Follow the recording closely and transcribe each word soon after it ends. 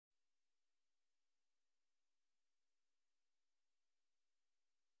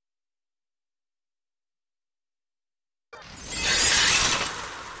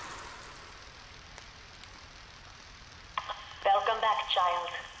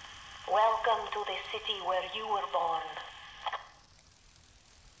child. Welcome to the city where you were born.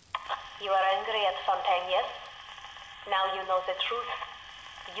 You are angry at Fontaine, yes? Now you know the truth.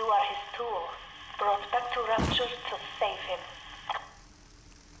 You are his tool, brought back to Rapture to save him.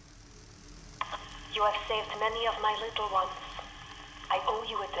 You have saved many of my little ones. I owe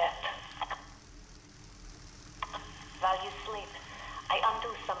you a debt. While you sleep, I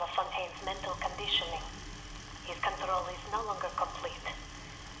undo some of Fontaine's mental conditioning. His control is no longer complete,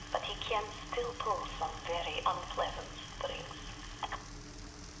 but he can still pull some very unpleasant strings.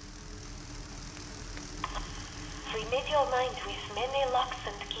 Remit your mind with many locks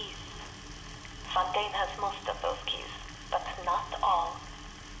and keys. Fontaine has most of those keys, but not all.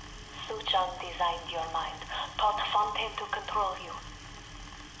 Suchong designed your mind, taught Fontaine to control you.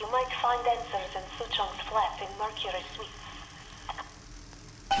 You might find answers in Suchong's flat in Mercury Suites.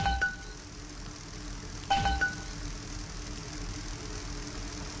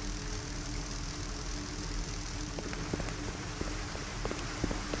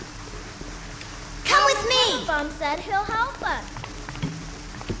 Mom said he'll help us.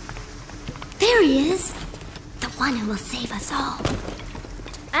 There he is. The one who will save us all.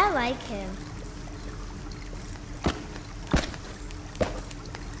 I like him.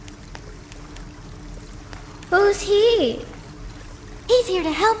 Who's he? He's here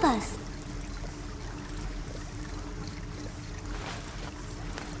to help us.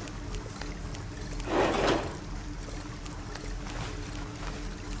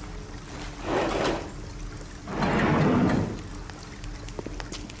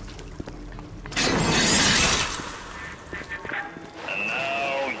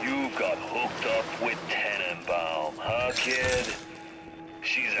 Kid,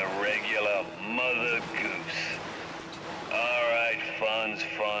 she's a regular mother goose. Alright, fun's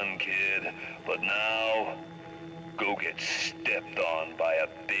fun, kid, but now, go get stepped on by a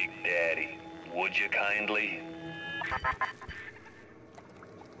big daddy, would you kindly?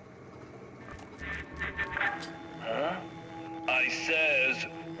 Huh? I says,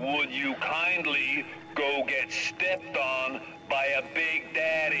 would you kindly go get stepped on by a big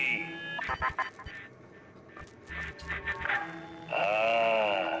daddy?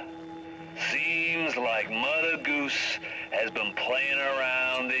 Ah, seems like Mother Goose has been playing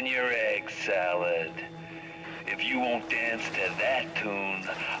around in your egg salad. If you won't dance to that tune,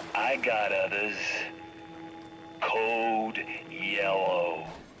 I got others. Code Yellow.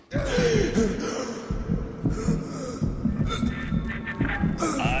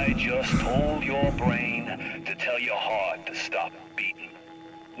 I just told your brain to tell your heart to stop beating.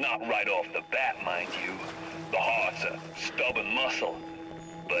 Not right off the bat, mind you. The heart's a stubborn muscle,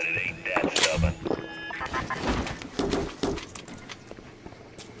 but it ain't that stubborn.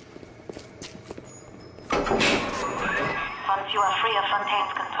 Once you are free of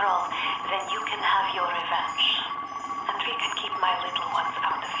Fontaine's control, then you can have your revenge. And we can keep my little ones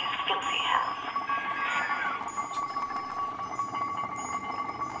out of his filthy hands.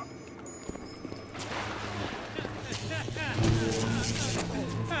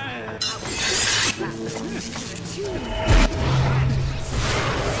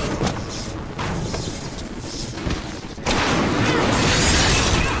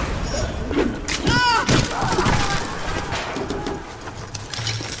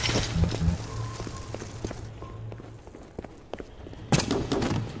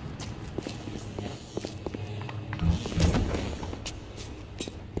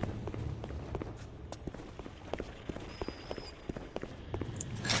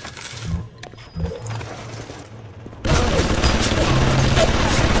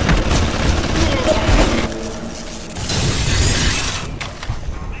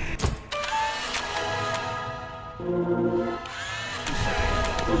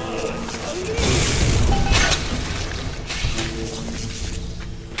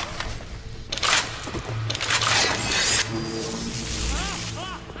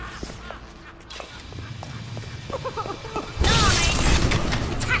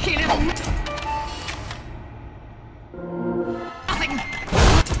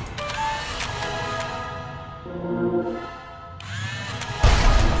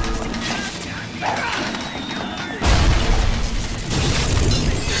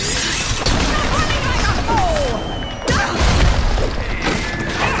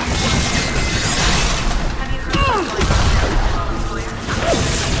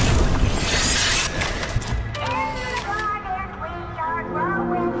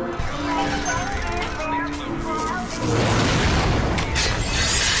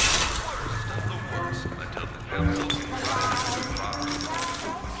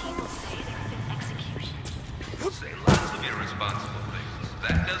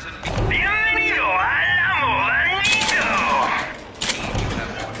 That doesn't mean... Bienvenido al Movimiento!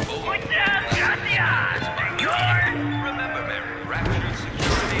 Muchas gracias, señor! Remember, Mary, Rapture's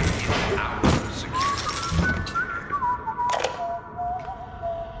security is our security.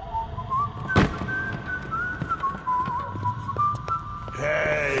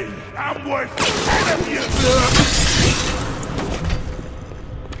 Hey, I'm worth 10 of you!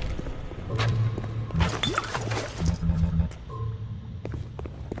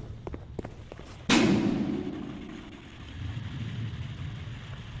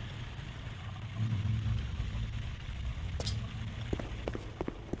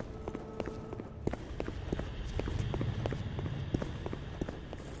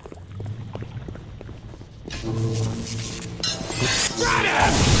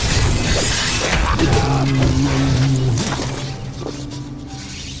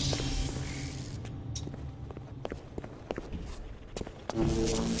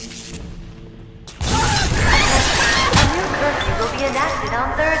 Enacted on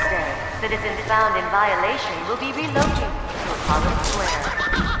Thursday. Citizens found in violation will be relocated to Apollo Square.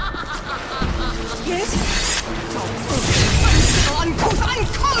 Yes?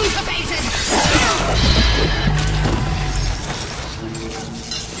 Uncultivated!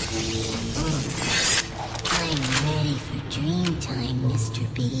 I'm ready for dream time, Mr.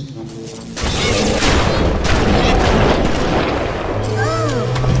 B.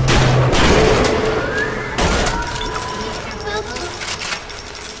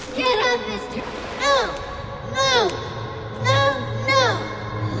 Get up, mister! No! No! No! No!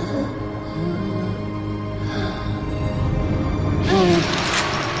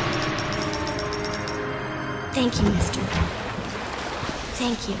 Thank you, mister.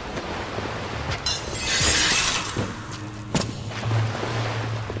 Thank you.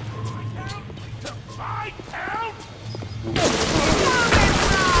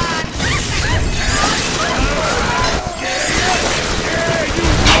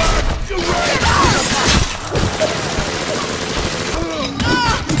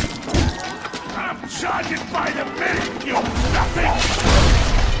 I'm charging by the minute, you nothing!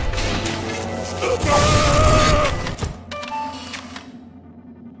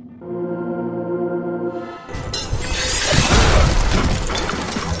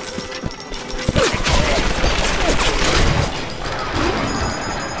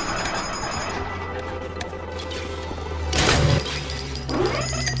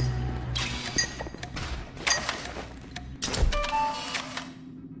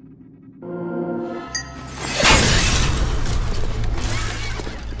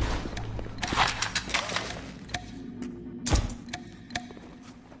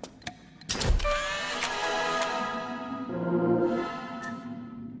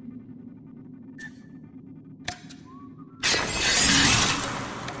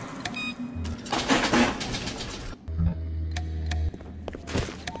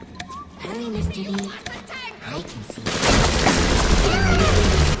 Hurry, Mr. B. I can see.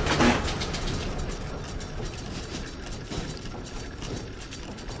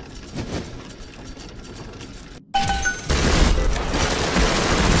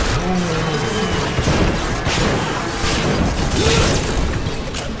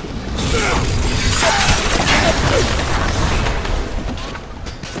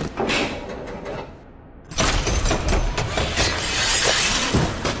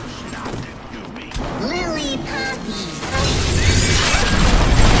 Lily Poppy!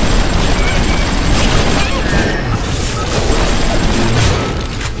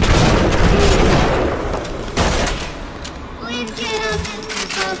 Please get up, Mr.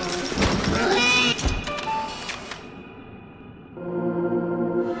 Bubbles!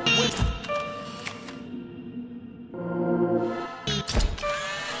 Please!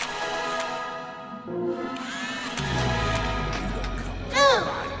 No!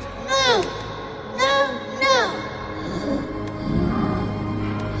 No! No! No!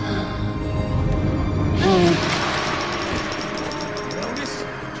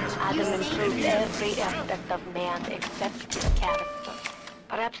 Adam improved every aspect of man except his character.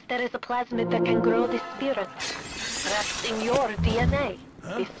 Perhaps there is a plasmid that can grow the spirit. Perhaps in your DNA,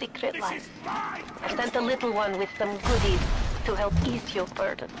 the secret life. I sent a little one with some goodies to help ease your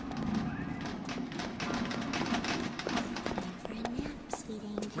burden. For a nap, sweet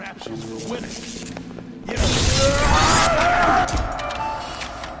angel. Raptures for winners. No!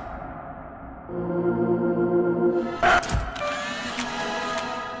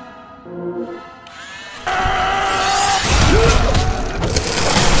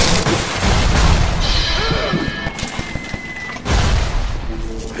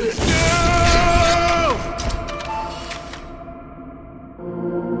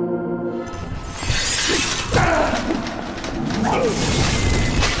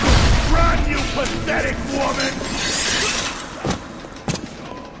 pathetic woman!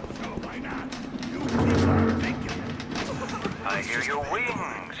 I hear your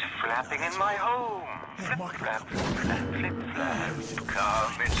wings flapping in my home. Flip, flap, flip, flap, flip, flap.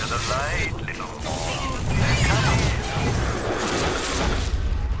 Come into the light, little moth. Come in.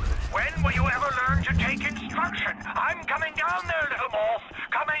 When will you ever learn to take instruction? I'm coming down there, little moth.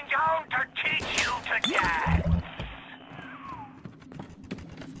 Coming down to teach you to dance.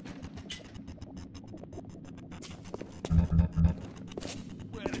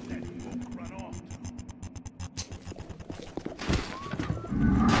 Where did that book run off?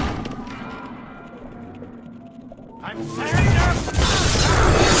 I'm standing up!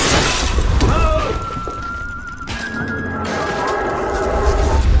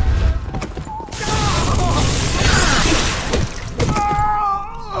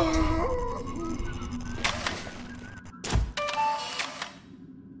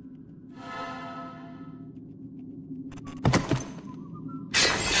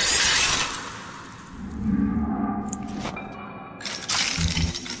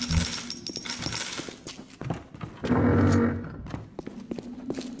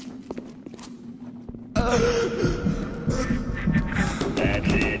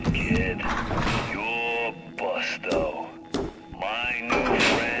 That's it, kid. You're busto. My new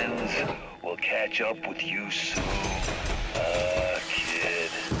friends will catch up with you soon.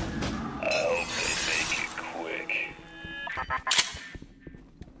 Kid. I hope they make it quick.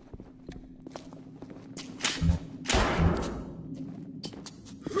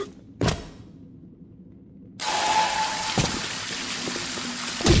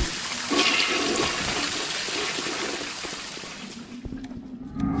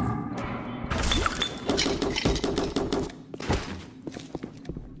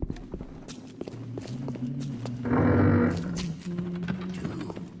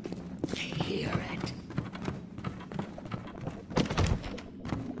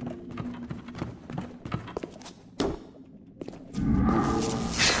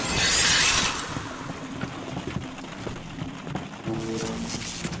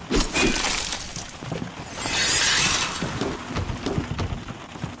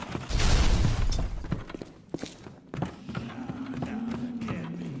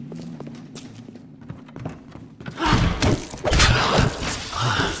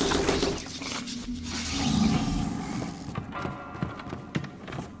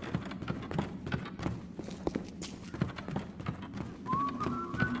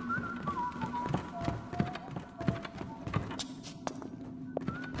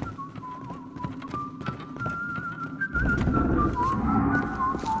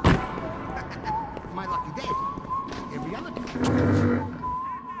 My lucky day. Every other day.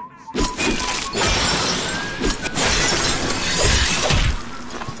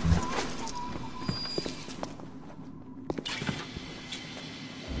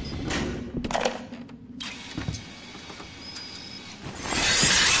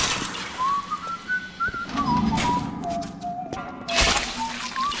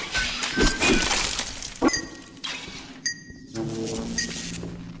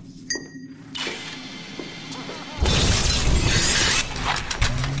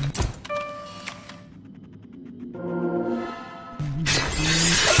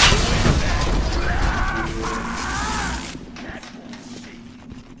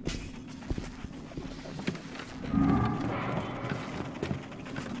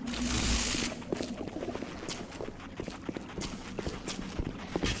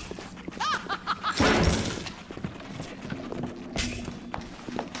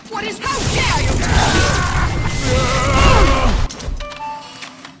 What is, how dare you!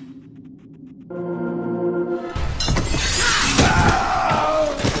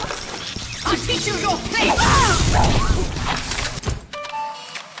 I'll teach you your fate!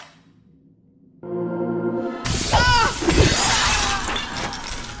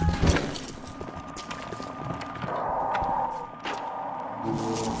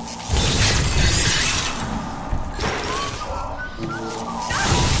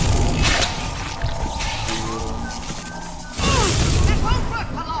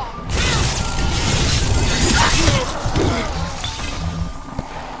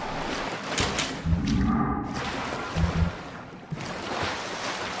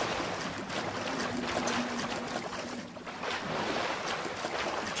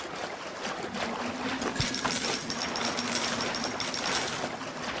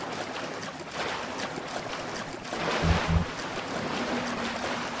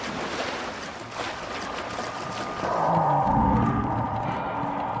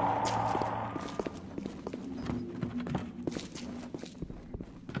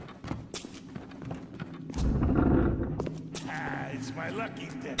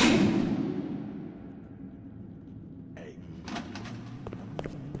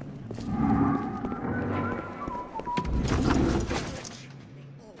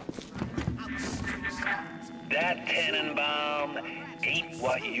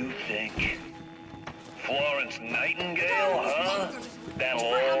 what you think? Florence Nightingale, huh? That'll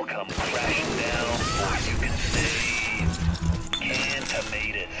all come crashing down before you can say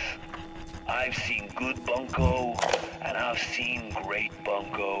Cantomatus. I've seen good bunco, and I've seen great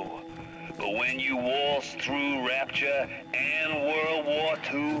bunco. But when you waltz through Rapture and World War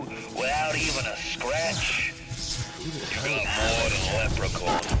II without even a scratch, you got more than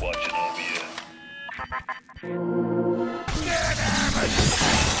leprechauns watching over you.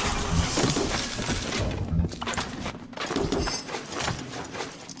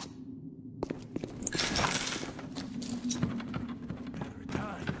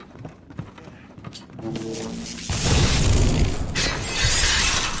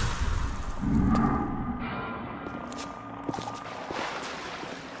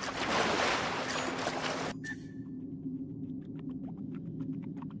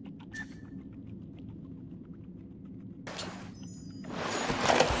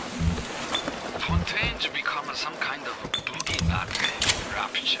 Fontaine's become some kind of boogeyman in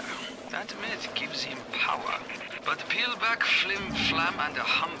Rapture. That myth gives him power. But peel back Flim Flam and a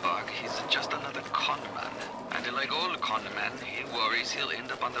humbug, he's just another conman. And like all conmen, he worries he'll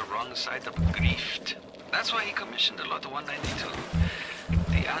end up on the wrong side of grift. That's why he commissioned Lot 192,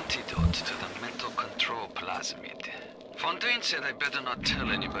 the antidote to the mental control plasmid. Fontaine said I better not tell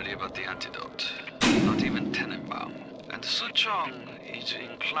anybody about the antidote, not even Tenenbaum. And Suchong is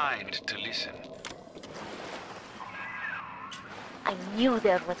inclined to listen. I knew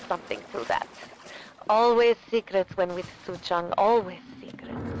there was something to that. Always secrets when with Suchong, always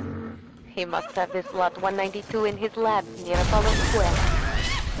secrets. He must have this Lot 192 in his lab near Apollo Square.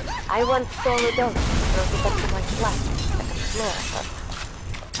 I once stole a dose and brought it up to my flat on the second floor, but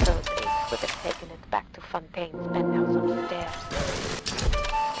those apes would have taken it back to Fontaine's penthouse upstairs.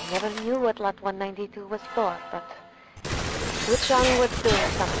 I never knew what Lot 192 was for, but Suchong was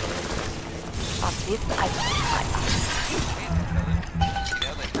doing something. On this, I keep my eye.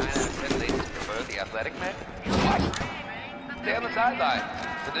 The athletic man? What? Stay on the sideline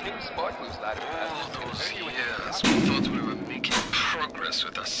with the new sport moves ladder. All those years, we thought we were making progress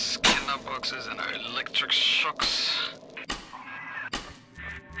with our skinner boxes and our electric shocks.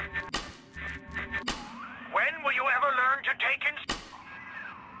 When will you ever learn to take in...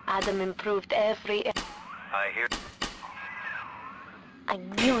 Adam improved every... I hear... I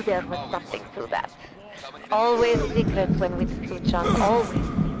knew there was something to that. Always secrets when with Suchong, always secrets.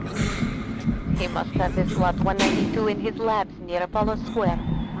 He must have this Lot 192 in his labs near Apollo Square.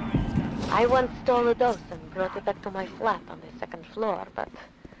 I once stole a dose and brought it back to my flat on the second floor, but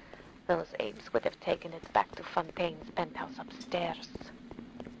those apes would have taken it back to Fontaine's penthouse upstairs.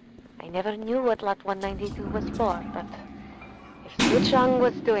 I never knew what Lot 192 was for, but if Suchong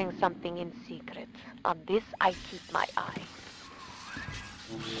was doing something in secret, on this I keep my eye.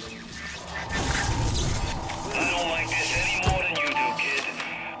 I don't like this any more than you do, kid.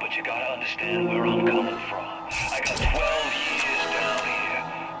 But you gotta understand where I'm coming from. I got 12 years down here.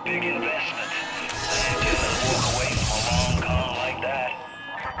 Big investment. I ain't just walk away from a long con like that.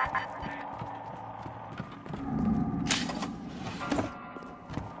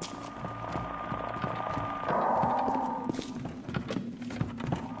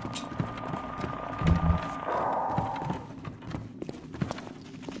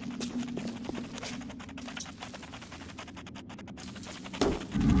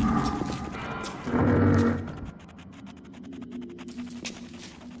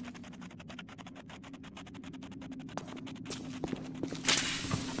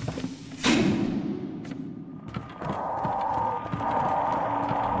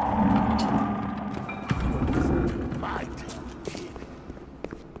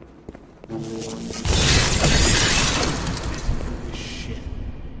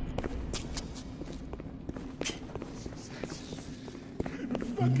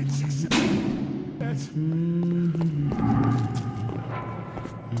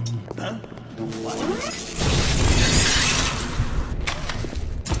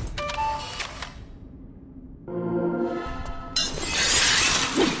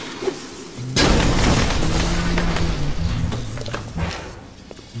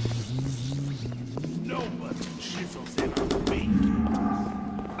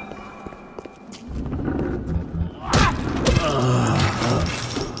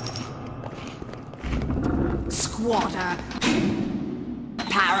 Squatter!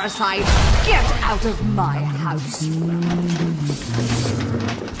 Parasite! Get out of my house!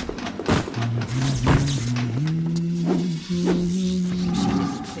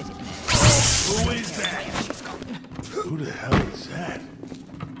 Who is that? Who the hell is that?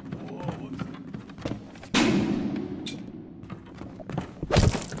 Whoa.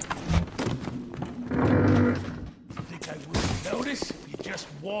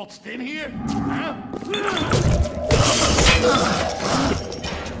 waltzed in here? Huh?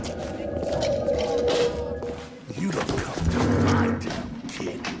 You don't come to my town,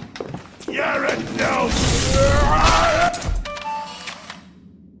 kid. You're a no!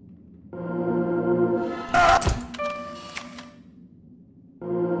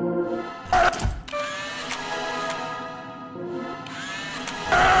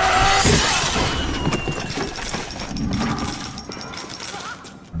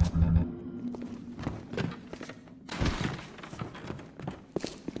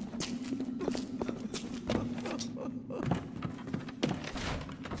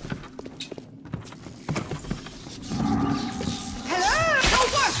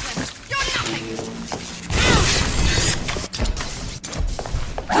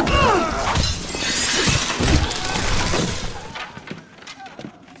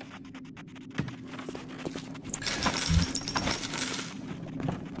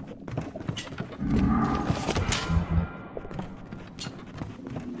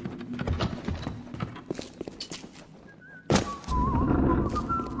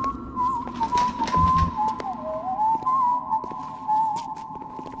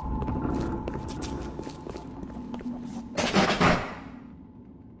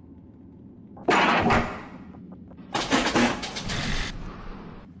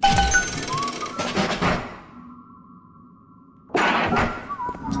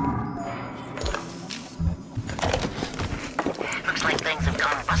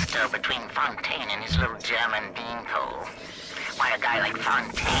 Between Fontaine and his little German beanpole. Why a guy like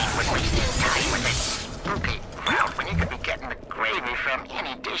Fontaine would waste his time with this spooky crowd when he could be getting the gravy from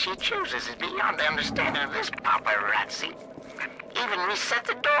any dish he chooses is beyond the understanding of this paparazzi. Even reset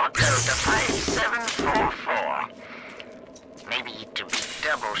the door code to 5744. Maybe to be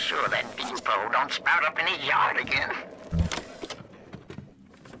double sure that beanpole don't sprout up in his yard again.